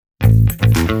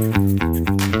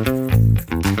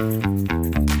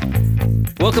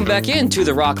Welcome back in to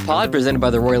the Rock Pod, presented by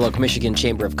the Royal Oak, Michigan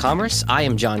Chamber of Commerce. I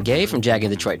am John Gay from Jag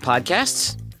and Detroit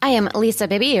Podcasts. I am Lisa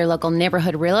Bibby, your local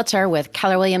neighborhood realtor with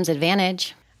Keller Williams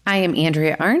Advantage. I am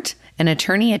Andrea Arndt, an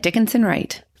attorney at Dickinson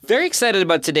Wright. Very excited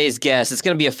about today's guest. It's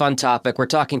going to be a fun topic. We're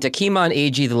talking to Kiman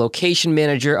Agee, the location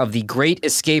manager of the Great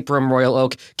Escape Room Royal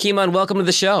Oak. Kiman, welcome to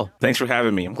the show. Thanks for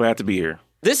having me. I'm glad to be here.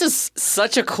 This is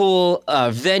such a cool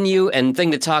venue and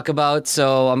thing to talk about,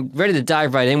 so I'm ready to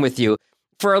dive right in with you.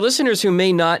 For our listeners who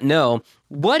may not know,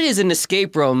 what is an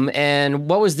escape room and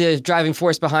what was the driving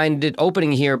force behind it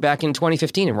opening here back in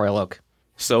 2015 in Royal Oak?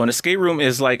 So an escape room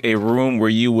is like a room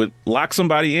where you would lock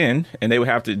somebody in and they would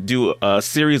have to do a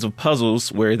series of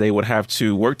puzzles where they would have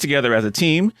to work together as a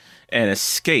team and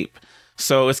escape.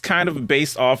 So it's kind of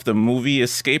based off the movie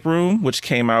Escape Room, which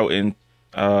came out in,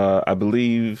 I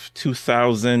believe,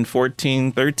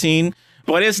 2014, 13.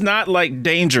 But it's not like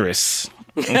dangerous.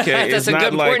 Okay, That's a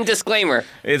good important disclaimer.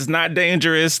 It's not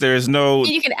dangerous. There's no...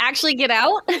 You can actually get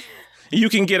out? You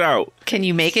can get out. Can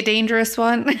you make a dangerous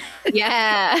one?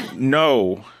 Yeah.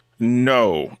 No.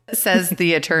 Says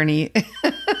the attorney.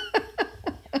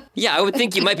 Yeah, I would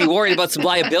think you might be worried about some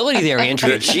liability there,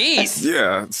 Andrea. Jeez.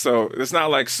 Yeah, so it's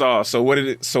not like Saw. So what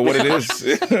it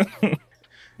is...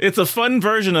 It's a fun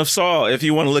version of Saw if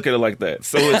you want to look at it like that.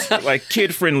 So it's like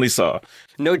kid-friendly Saw.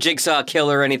 No jigsaw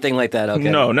killer or anything like that,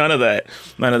 okay? No, none of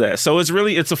that. So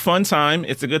it's a fun time.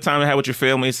 It's a good time to have with your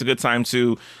family. It's a good time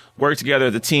to work together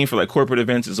as a team for like corporate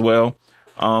events as well.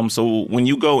 So when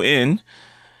you go in,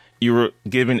 you're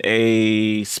given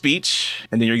a speech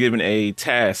and then you're given a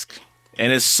task.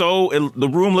 And the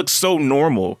room looks so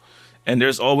normal. And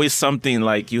there's always something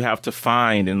like you have to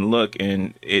find and look,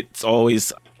 and it's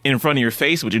always in front of your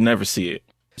face, but you never see it.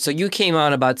 So you came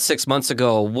on about 6 months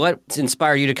ago. What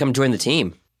inspired you to come join the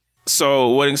team? So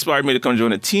what inspired me to come join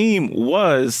the team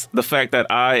was the fact that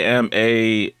I am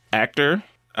a actor.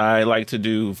 I like to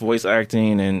do voice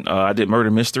acting, and I did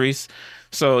murder mysteries.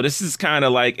 So this is kind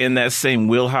of like in that same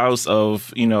wheelhouse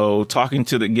of, talking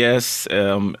to the guests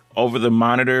over the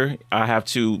monitor. I have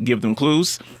to give them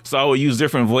clues. So I will use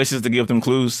different voices to give them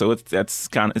clues. So it's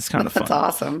kind of fun. That's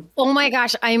awesome. Oh my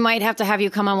gosh, I might have to have you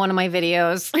come on one of my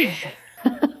videos.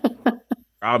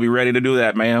 I'll be ready to do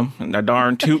that, ma'am. And that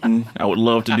darn tootin', I would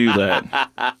love to do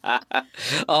that.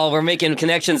 Oh, we're making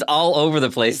connections all over the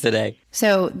place today.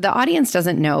 So the audience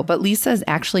doesn't know, but Lisa's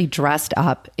actually dressed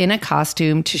up in a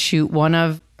costume to shoot one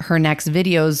of her next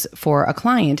videos for a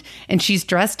client. And she's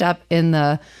dressed up in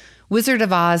the Wizard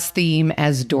of Oz theme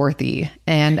as Dorothy.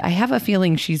 And I have a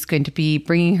feeling she's going to be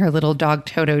bringing her little dog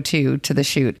Toto too to the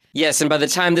shoot. Yes, and by the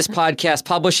time this podcast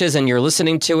publishes and you're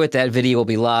listening to it, that video will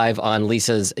be live on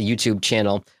Lisa's YouTube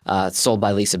channel, Sold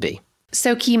by Lisa B.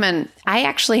 So Kiman, I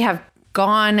actually have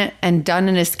gone and done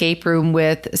an escape room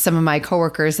with some of my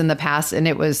coworkers in the past, and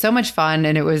it was so much fun,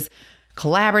 and it was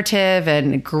collaborative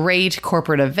and a great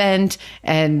corporate event,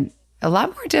 and a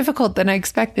lot more difficult than I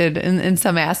expected in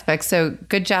some aspects. So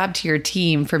good job to your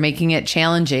team for making it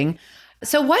challenging.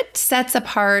 So what sets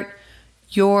apart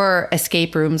your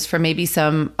escape rooms from maybe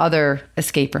some other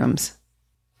escape rooms?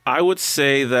 I would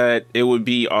say that it would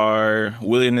be our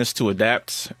willingness to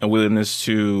adapt and willingness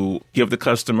to give the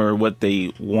customer what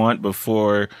they want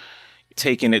before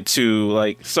taking it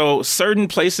to so certain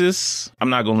places, I'm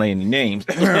not going to lay any names,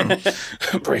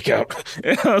 break out.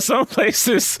 Some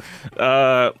places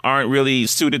aren't really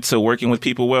suited to working with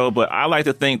people well, but I like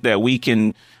to think that we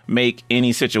can make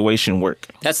any situation work.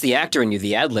 That's the actor in you,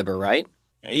 the ad-libber, right?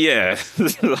 Yeah.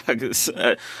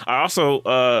 I also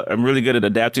am really good at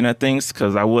adapting at things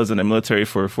because I was in the military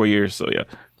for 4 years. So, yeah.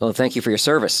 Well, thank you for your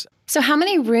service. So how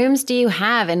many rooms do you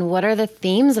have, and what are the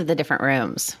themes of the different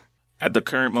rooms? At the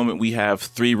current moment, we have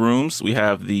 3 rooms. We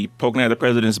have the Poking at the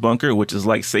President's Bunker, which is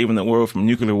like saving the world from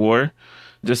nuclear war.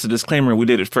 Just a disclaimer, we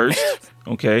did it first,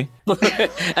 okay?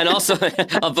 And also,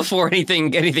 before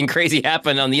anything crazy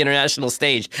happened on the international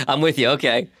stage. I'm with you,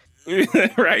 okay.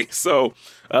 Right, so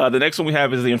the next one we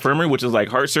have is the infirmary, which is like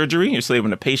heart surgery. You're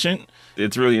saving a patient.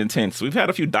 It's really intense. We've had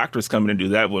a few doctors come in and do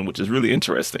that one, which is really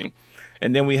interesting.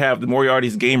 And then we have the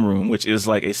Moriarty's game room, which is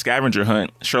like a scavenger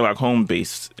hunt, Sherlock Holmes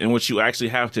based, in which you actually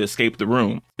have to escape the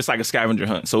room. It's like a scavenger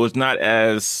hunt. So it's not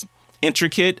as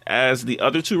intricate as the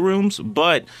other 2 rooms,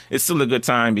 but it's still a good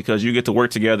time because you get to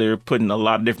work together, putting a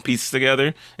lot of different pieces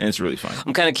together, and it's really fun.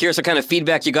 I'm kind of curious what kind of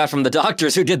feedback you got from the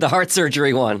doctors who did the heart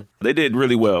surgery one. They did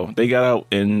really well. They got out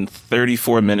in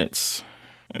 34 minutes.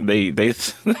 They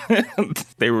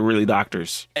they were really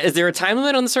doctors. Is there a time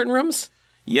limit on the certain rooms?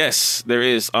 Yes, there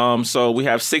is. So we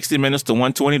have 60 minutes to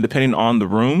 120, depending on the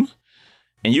room.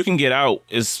 And you can get out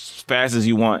as fast as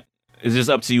you want. It's just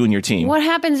up to you and your team. What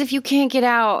happens if you can't get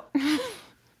out?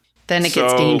 Then it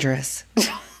gets dangerous.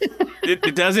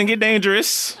 It doesn't get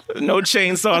dangerous. No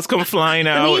chainsaws come flying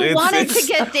out. We want it to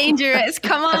get dangerous.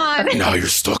 Come on. Now you're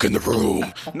stuck in the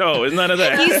room. No, it's none of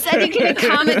that. You said you can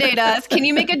accommodate us. Can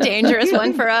you make a dangerous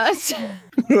one for us?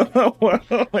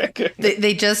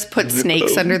 They just put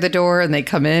snakes under the door and they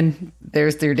come in.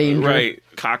 There's their danger. Right.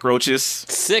 Cockroaches.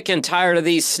 Sick and tired of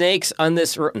these snakes on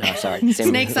this room. No, sorry.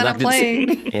 Snakes on a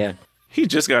plane. Yeah. He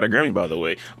just got a Grammy, by the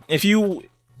way. If you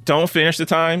don't finish the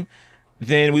time,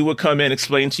 then we would come in,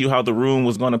 explain to you how the room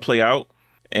was going to play out,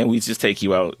 and we just take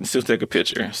you out and still take a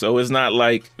picture. So it's not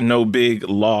like no big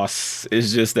loss.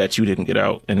 It's just that you didn't get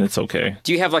out, and it's okay.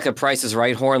 Do you have like a Price is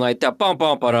Right horn like that? Bum,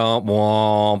 bum, ba-dum,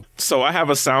 womp. So I have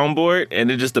a soundboard,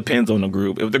 and it just depends on the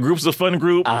group. If the group's a fun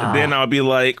group, then I'll be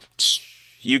like,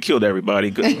 you killed everybody.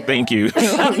 Good. Thank you.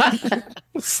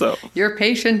 So Your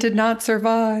patient did not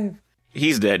survive.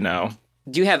 he's dead now.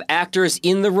 Do you have actors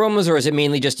in the rooms, or is it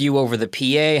mainly just you over the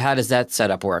PA? How does that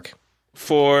setup work?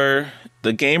 For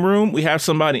the game room, we have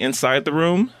somebody inside the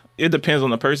room. It depends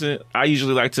on the person. I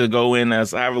usually like to go in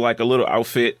as I have like a little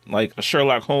outfit, like a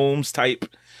Sherlock Holmes type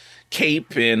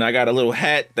cape, and I got a little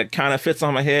hat that kind of fits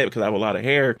on my head because I have a lot of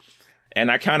hair.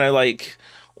 And I kind of like,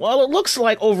 well, it looks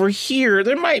like over here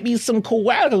there might be some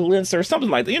coagulants or something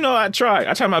like that. You know, I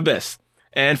try my best.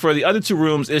 And for the other two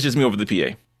rooms, it's just me over the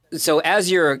PA. So as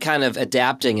you're kind of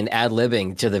adapting and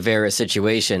ad-libbing to the various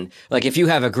situation, like if you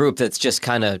have a group that's just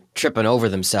kind of tripping over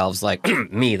themselves, like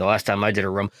me the last time I did a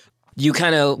room, you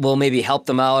kind of will maybe help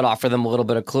them out, offer them a little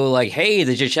bit of clue, like, hey,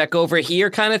 did you check over here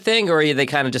kind of thing? Or are they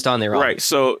kind of just on their own? Right.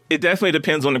 So it definitely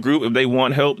depends on the group. If they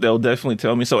want help, they'll definitely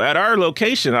tell me. So at our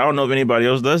location, I don't know if anybody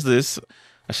else does this.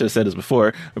 I should have said this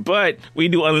before, but we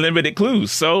do unlimited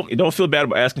clues. So you don't feel bad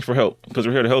about asking for help because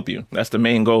we're here to help you. That's the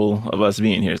main goal of us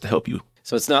being here, is to help you.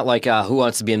 So it's not like Who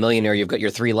Wants to Be a Millionaire? You've got your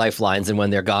 3 lifelines, and when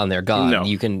they're gone, they're gone. No.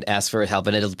 You can ask for help,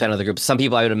 and it'll depend on the group. Some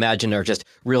people, I would imagine, are just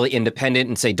really independent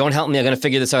and say, don't help me, I'm going to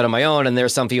figure this out on my own. And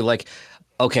there's some people like,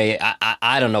 okay,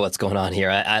 I don't know what's going on here.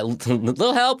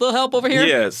 They'll help over here.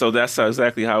 Yeah, so that's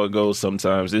exactly how it goes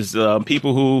sometimes. It's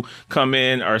people who come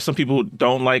in, or some people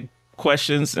don't like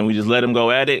questions, and we just let them go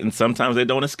at it, and sometimes they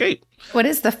don't escape. What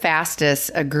is the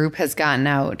fastest a group has gotten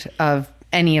out of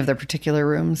any of the particular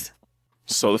rooms?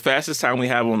 So the fastest time we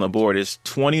have on the board is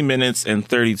 20 minutes and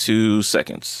 32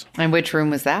 seconds. And which room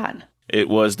was that? It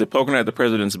was the Poking at the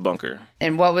President's Bunker.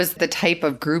 And what was the type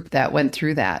of group that went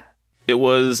through that? It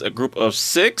was a group of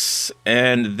 6,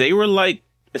 and they were like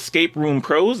escape room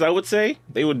pros, I would say.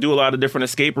 They would do a lot of different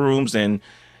escape rooms, and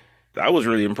I was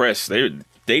really impressed. They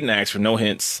didn't ask for no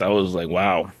hints. I was like,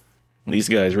 wow, these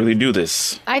guys really do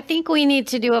this. I think we need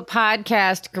to do a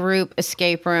podcast group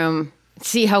escape room,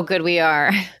 see how good we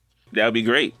are. That would be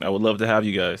great. I would love to have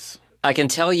you guys. I can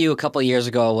tell you a couple of years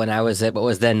ago when I was at what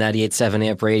was then 98.7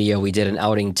 Amp Radio, we did an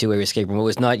outing to a escape room. It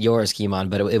was not yours, Kiman,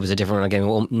 but it was a different one. Again, we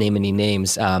won't name any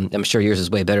names. I'm sure yours is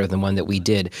way better than one that we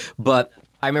did. But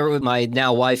I remember my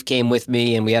now wife came with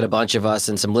me, and we had a bunch of us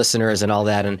and some listeners and all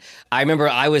that. And I remember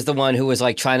I was the one who was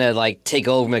like trying to like take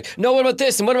over, like, no, what about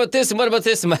this? And what about this? And what about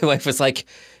this? And my wife was like,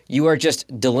 you are just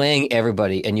delaying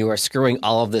everybody, and you are screwing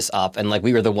all of this up. And like,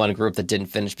 we were the one group that didn't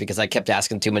finish because I kept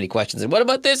asking too many questions. And what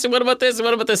about this? And what about this? And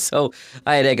what about this? So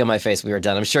I had egg on my face. We were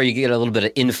done. I'm sure you get a little bit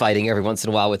of infighting every once in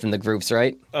a while within the groups,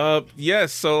 right?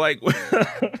 Yes. So like,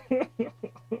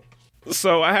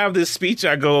 so I have this speech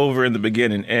I go over in the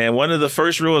beginning, and one of the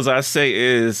first rules I say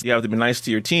is you have to be nice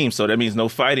to your team. So that means no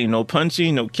fighting, no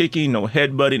punching, no kicking, no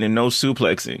headbutting, and no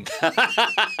suplexing.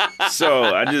 So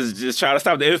I just try to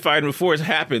stop the infighting before it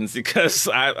happens, because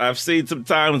I've seen some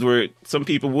times where some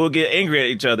people will get angry at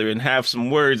each other and have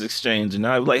some words exchanged, and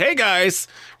I'm like, hey guys,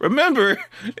 remember,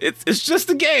 it's just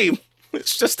a game.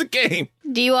 It's just a game.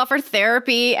 Do you offer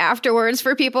therapy afterwards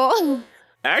for people?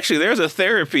 Actually, there's a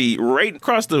therapy right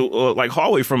across the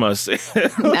hallway from us.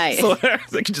 Nice. So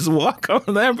they can just walk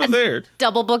on over there.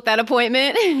 Double book that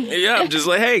appointment. Yeah, I'm just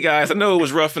like, hey guys, I know it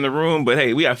was rough in the room, but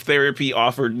hey, we have therapy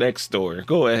offered next door.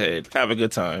 Go ahead, have a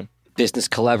good time. Business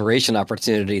collaboration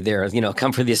opportunity there. You know,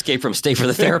 come for the escape room, stay for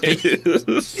the therapy.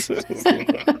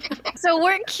 So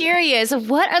we're curious,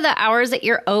 what are the hours that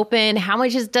you're open? How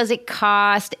much does it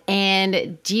cost?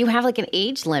 And do you have like an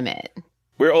age limit?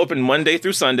 We're open Monday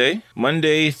through Sunday.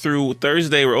 Monday through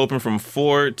Thursday, we're open from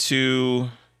 4 to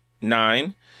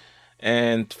 9.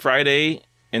 And Friday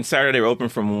and Saturday, we're open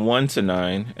from 1 to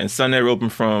 9. And Sunday, we're open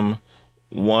from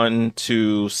 1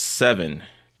 to 7.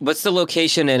 What's the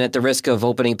location? And at the risk of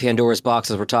opening Pandora's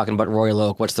boxes, we're talking about Royal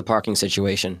Oak. What's the parking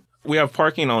situation? We have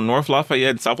parking on North Lafayette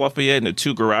and South Lafayette in the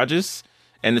 2 garages.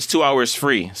 And it's 2 hours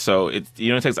free. So it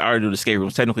takes an hour to do the escape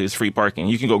room. Technically, it's free parking.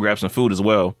 You can go grab some food as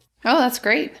well. Oh, that's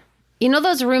great. You know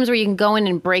those rooms where you can go in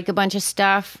and break a bunch of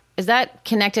stuff? Is that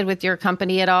connected with your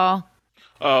company at all?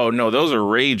 Oh, no, those are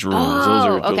rage rooms.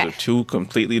 Oh, Those okay. are two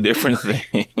completely different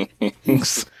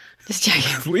things. Just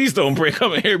checking. Please don't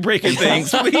come in here breaking things,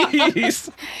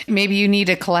 please. Maybe you need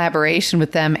a collaboration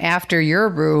with them after your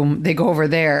room. They go over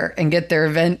there and get their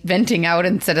venting out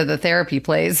instead of the therapy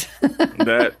plays.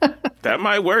 That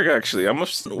might work, actually.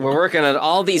 We're working on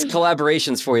all these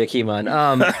collaborations for you,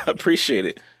 Kiman. Appreciate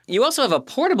it. You also have a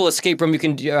portable escape room you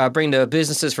can bring to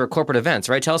businesses for corporate events,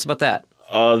 right? Tell us about that.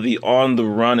 The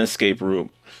on-the-run escape room.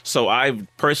 So I've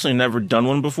personally never done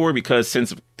one before because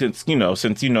since 2020, a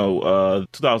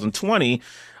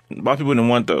lot of people didn't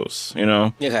want those,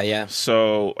 Okay, yeah.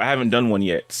 So I haven't done one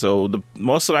yet. So the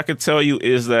most that I could tell you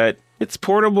is that it's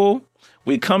portable.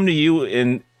 We come to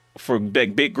you for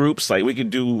big groups. Like we could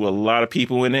do a lot of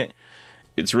people in it.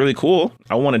 It's really cool.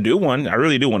 I want to do one. I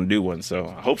really do want to do one. So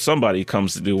I hope somebody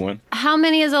comes to do one. How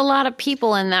many is a lot of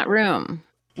people in that room?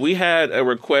 We had a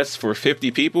request for 50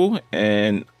 people,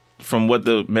 and from what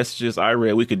the messages I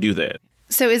read, we could do that.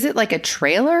 So is it like a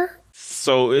trailer?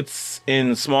 So it's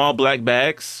in small black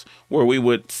bags where we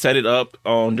would set it up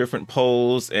on different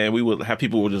poles, and we would have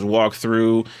people would just walk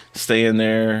through, stay in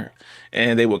there,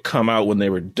 and they would come out when they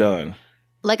were done.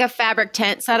 Like a fabric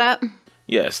tent setup?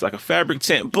 Yes, like a fabric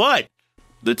tent, but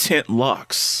the tent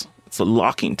locks. It's a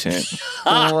locking tent.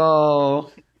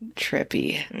 Whoa.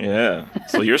 Trippy. Yeah.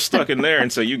 So you're stuck in there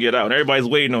until you get out, and everybody's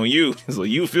waiting on you, so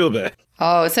you feel bad.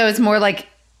 Oh, so it's more like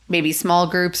maybe small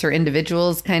groups or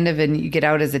individuals kind of, and you get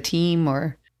out as a team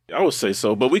or? I would say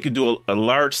so, but we could do a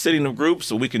large sitting of groups,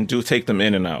 so we can take them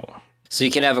in and out. So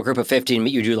you can have a group of 15,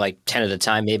 you do like 10 at a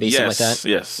time, maybe, something like that?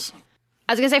 Yes.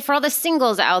 I was going to say, for all the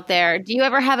singles out there, do you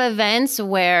ever have events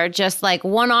where just like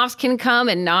one-offs can come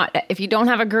and not, if you don't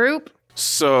have a group?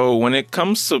 So when it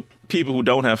comes to people who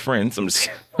don't have friends, I'm just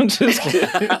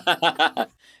kidding.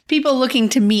 People looking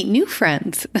to meet new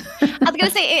friends. I was going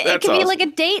to say, it could be awesome. like a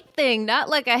date thing, not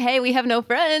like a, hey, we have no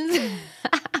friends.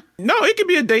 No, it could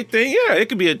be a date thing. Yeah, it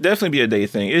could definitely be a date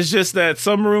thing. It's just that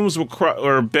some rooms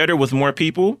are better with more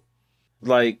people.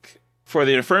 Like for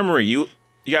the infirmary, you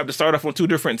have to start off on two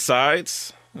different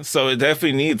sides. So it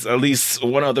definitely needs at least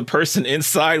one other person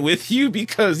inside with you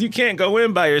because you can't go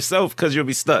in by yourself because you'll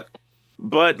be stuck.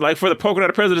 But like for the Poking Out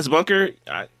of President's Bunker,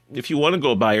 if you want to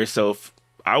go by yourself,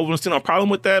 I wouldn't see no problem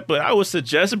with that. But I would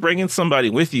suggest bringing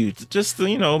somebody with you just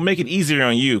to, make it easier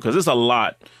on you because it's a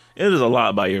lot. It is a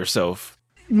lot by yourself.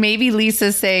 Maybe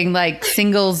Lisa's saying like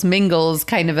singles mingles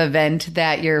kind of event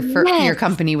that your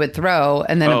company would throw.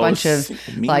 And then a bunch of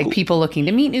like people looking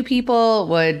to meet new people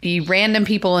would be random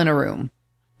people in a room.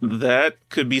 That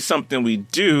could be something we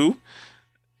do.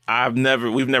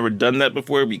 We've never done that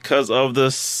before because of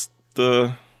the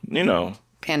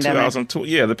Pandemic. 2020.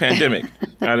 Yeah, the pandemic.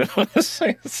 I don't want to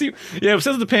say. Yeah, because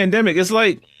of the pandemic, it's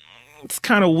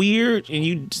kind of weird, and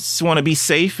you just want to be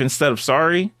safe instead of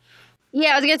sorry.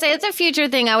 Yeah, I was going to say, it's a future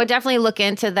thing. I would definitely look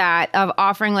into that of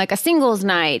offering like a singles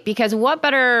night, because what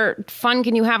better fun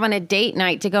can you have on a date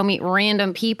night to go meet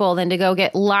random people than to go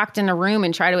get locked in a room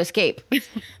and try to escape?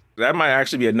 That might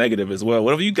actually be a negative as well.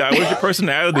 What if your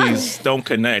personalities don't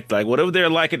connect? Like, what if they're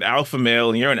like an alpha male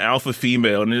and you're an alpha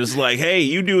female and it's like, hey,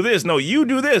 you do this. No, you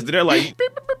do this. They're like, beep, beep,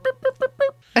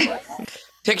 beep, beep.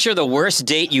 Picture the worst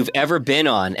date you've ever been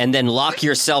on and then lock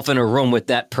yourself in a room with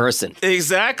that person.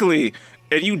 Exactly.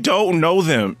 And you don't know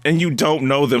them.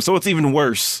 So it's even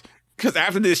worse. Because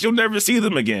after this, you'll never see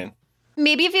them again.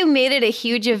 Maybe if you made it a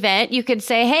huge event, you could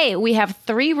say, hey, we have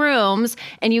 3 rooms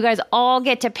and you guys all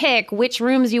get to pick which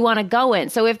rooms you want to go in.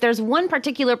 So if there's one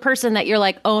particular person that you're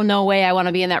like, oh, no way, I want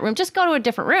to be in that room, just go to a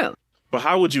different room. But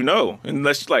how would you know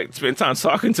unless you spend time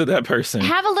talking to that person?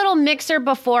 Have a little mixer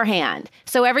beforehand.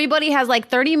 So everybody has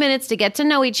 30 minutes to get to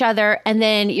know each other. And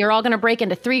then you're all going to break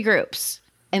into 3 groups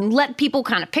and let people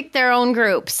kind of pick their own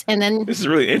groups. And then this is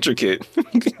really intricate.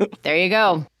 There you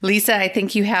go. Lisa, I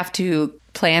think you have to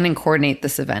plan and coordinate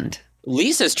this event.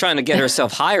 Lisa's trying to get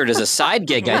herself hired as a side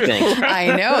gig, I think.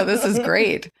 I know. This is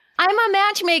great. I'm a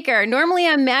matchmaker. Normally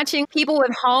I'm matching people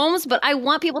with homes, but I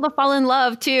want people to fall in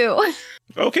love too.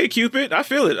 Okay, Cupid. I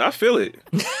feel it.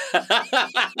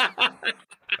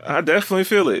 I definitely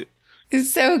feel it.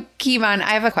 So, Kiman,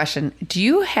 I have a question. Do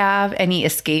you have any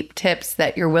escape tips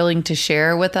that you're willing to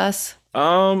share with us?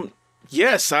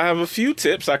 Yes, I have a few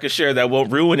tips I could share that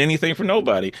won't ruin anything for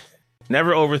nobody.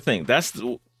 Never overthink. That's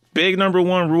the big number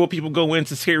 1 rule. People go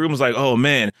into scary rooms like, oh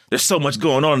man, there's so much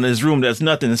going on in this room that's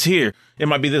nothing's here. It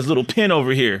might be this little pin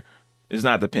over here. It's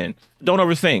not the pin. Don't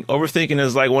overthink. Overthinking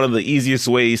is one of the easiest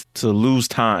ways to lose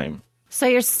time. So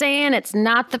you're saying it's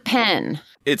not the pen.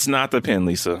 It's not the pin,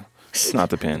 Lisa. It's not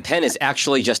the pen. Pen is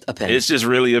actually just a pen. It's just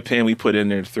really a pen we put in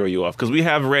there to throw you off because we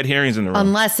have red herrings in the room.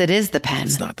 Unless it is the pen.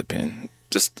 It's not the pen.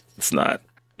 It's not.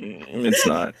 It's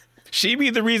not. She be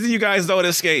the reason you guys don't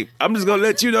escape. I'm just going to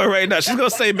let you know right now. She's going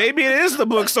to say, maybe it is the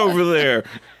books over there.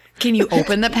 Can you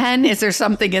open the pen? Is there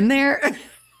something in there?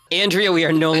 Andrea, we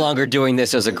are no longer doing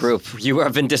this as a group. You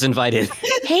have been disinvited.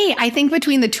 Hey, I think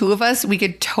between the two of us, we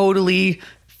could totally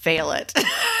fail it.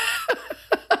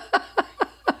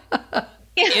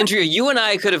 Andrea, you and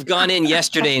I could have gone in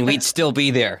yesterday and we'd still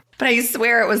be there. But I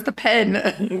swear it was the pen.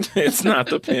 It's not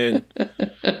the pen.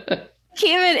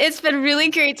 Kiman, it's been really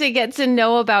great to get to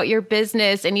know about your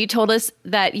business. And you told us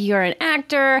that you're an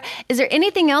actor. Is there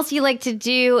anything else you like to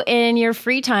do in your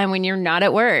free time when you're not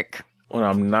at work? When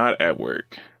I'm not at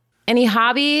work. Any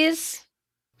hobbies?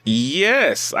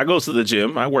 Yes. I go to the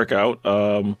gym. I work out.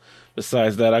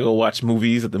 Besides that, I go watch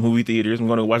movies at the movie theaters. I'm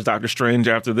going to watch Doctor Strange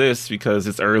after this because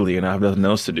it's early and I have nothing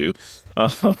else to do.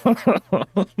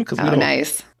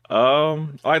 Nice. I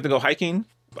like to go hiking.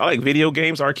 I like video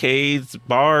games, arcades,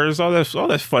 bars, all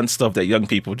that fun stuff that young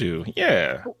people do.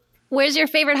 Yeah. Where's your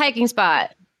favorite hiking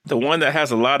spot? The one that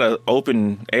has a lot of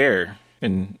open air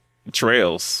and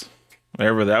trails.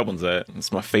 Wherever that one's at.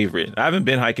 It's my favorite. I haven't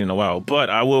been hiking in a while, but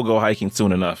I will go hiking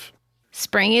soon enough.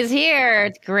 Spring is here.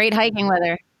 It's great hiking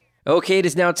weather. Okay, it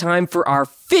is now time for our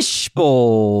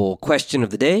fishbowl question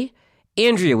of the day.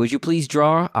 Andrea, would you please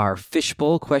draw our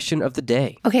fishbowl question of the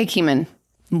day? Okay, Kiman,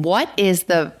 what is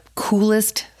the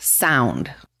coolest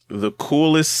sound? The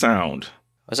coolest sound.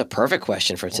 That's a perfect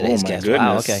question for today's guest. Goodness.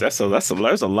 Wow, okay. There's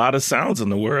a lot of sounds in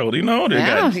the world, you know?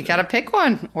 You got to pick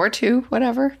one or two,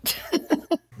 whatever.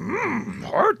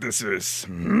 Hard this is.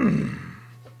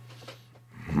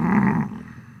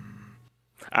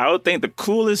 I would think the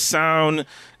coolest sound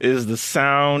is the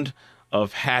sound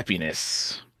of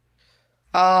happiness.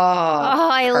 Oh,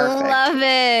 I perfect. love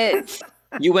it.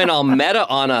 You went all meta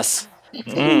on us.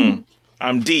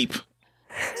 I'm deep.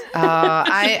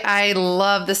 I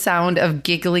love the sound of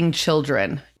giggling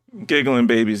children. Giggling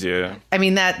babies, yeah. I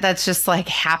mean, that's just like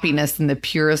happiness in the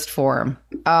purest form.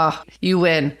 Oh, you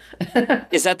win.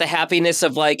 Is that the happiness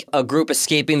of like a group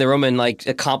escaping the room and like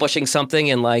accomplishing something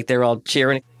and like they're all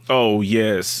cheering? Oh,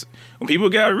 yes. When people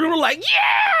get out of the room, we're like,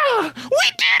 yeah,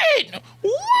 we did it. Woo!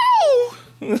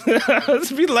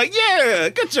 Just be like, yeah,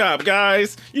 good job,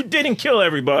 guys. You didn't kill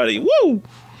everybody. Woo!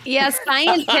 Yeah,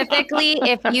 scientifically,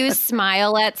 if you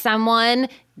smile at someone,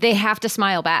 they have to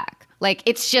smile back. Like,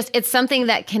 it's something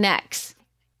that connects.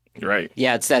 Right.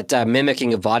 Yeah, it's that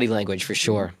mimicking of body language for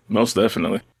sure. Most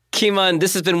definitely. Kiman,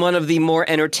 this has been one of the more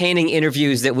entertaining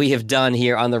interviews that we have done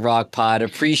here on the Rock Pod.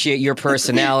 Appreciate your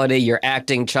personality, your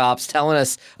acting chops, telling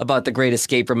us about the Great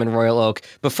Escape Room in Royal Oak.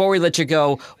 Before we let you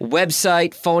go,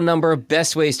 website, phone number,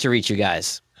 best ways to reach you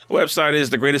guys. Website is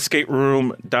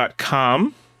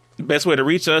thegreatescaperoom.com. The best way to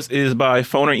reach us is by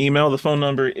phone or email. The phone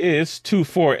number is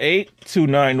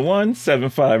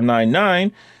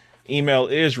 248-291-7599. Email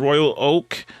is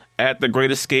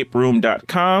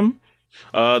royaloak@thegreatescaperoom.com.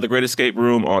 The Great Escape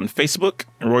Room on Facebook,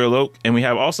 Royal Oak, and we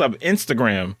also have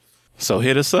Instagram. So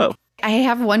hit us up. I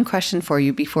have one question for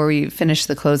you before we finish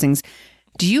the closings.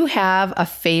 Do you have a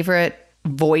favorite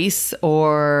voice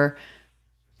or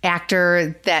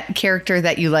actor, that character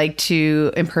that you like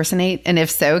to impersonate? And if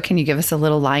so, can you give us a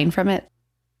little line from it?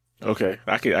 Okay,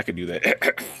 I could do that.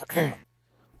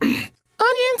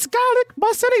 Onions, garlic,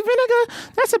 balsamic vinegar.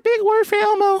 That's a big word for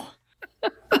Elmo.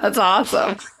 That's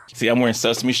awesome. See, I'm wearing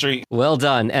Sesame Street. Well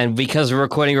done. And because we're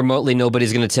recording remotely,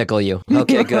 nobody's going to tickle you.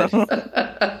 Okay, good.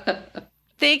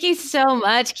 Thank you so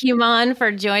much, Kiman,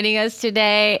 for joining us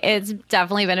today. It's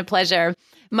definitely been a pleasure.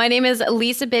 My name is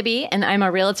Lisa Bibby, and I'm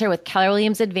a realtor with Keller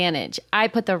Williams Advantage. I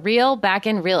put the real back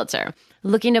in realtor.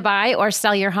 Looking to buy or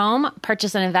sell your home,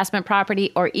 purchase an investment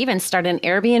property, or even start an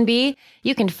Airbnb?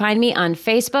 You can find me on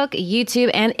Facebook,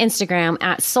 YouTube, and Instagram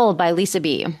at Sold by Lisa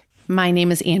B. My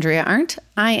name is Andrea Arndt.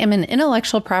 I am an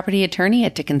intellectual property attorney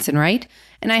at Dickinson Wright,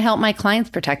 and I help my clients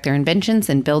protect their inventions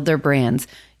and build their brands.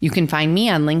 You can find me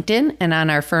on LinkedIn and on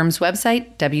our firm's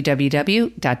website,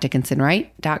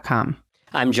 www.dickinsonwright.com.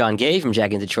 I'm John Gay from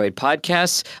Jag in Detroit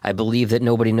Podcasts. I believe that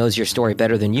nobody knows your story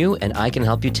better than you, and I can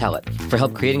help you tell it. For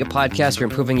help creating a podcast or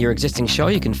improving your existing show,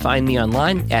 you can find me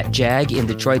online at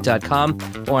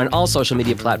jagindetroit.com or on all social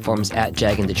media platforms at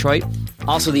jagindetroit.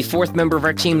 Also, the fourth member of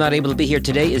our team not able to be here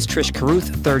today is Trish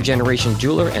Caruth, third-generation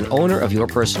jeweler and owner of Your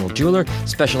Personal Jeweler,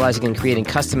 specializing in creating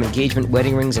custom engagement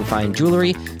wedding rings and fine jewelry.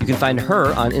 You can find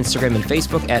her on Instagram and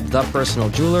Facebook at The Personal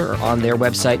Jeweler or on their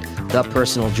website,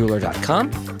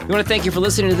 thepersonaljeweler.com. We want to thank you for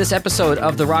listening to this episode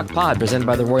of The Rock Pod, presented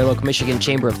by the Royal Oak, Michigan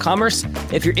Chamber of Commerce.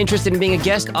 If you're interested in being a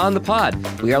guest on the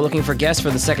pod, we are looking for guests for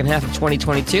the second half of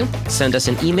 2022. Send us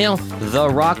an email,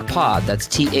 therockpod, that's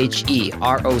TheRoccPod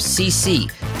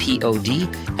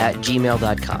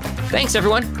 @gmail.com. Thanks,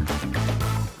 everyone.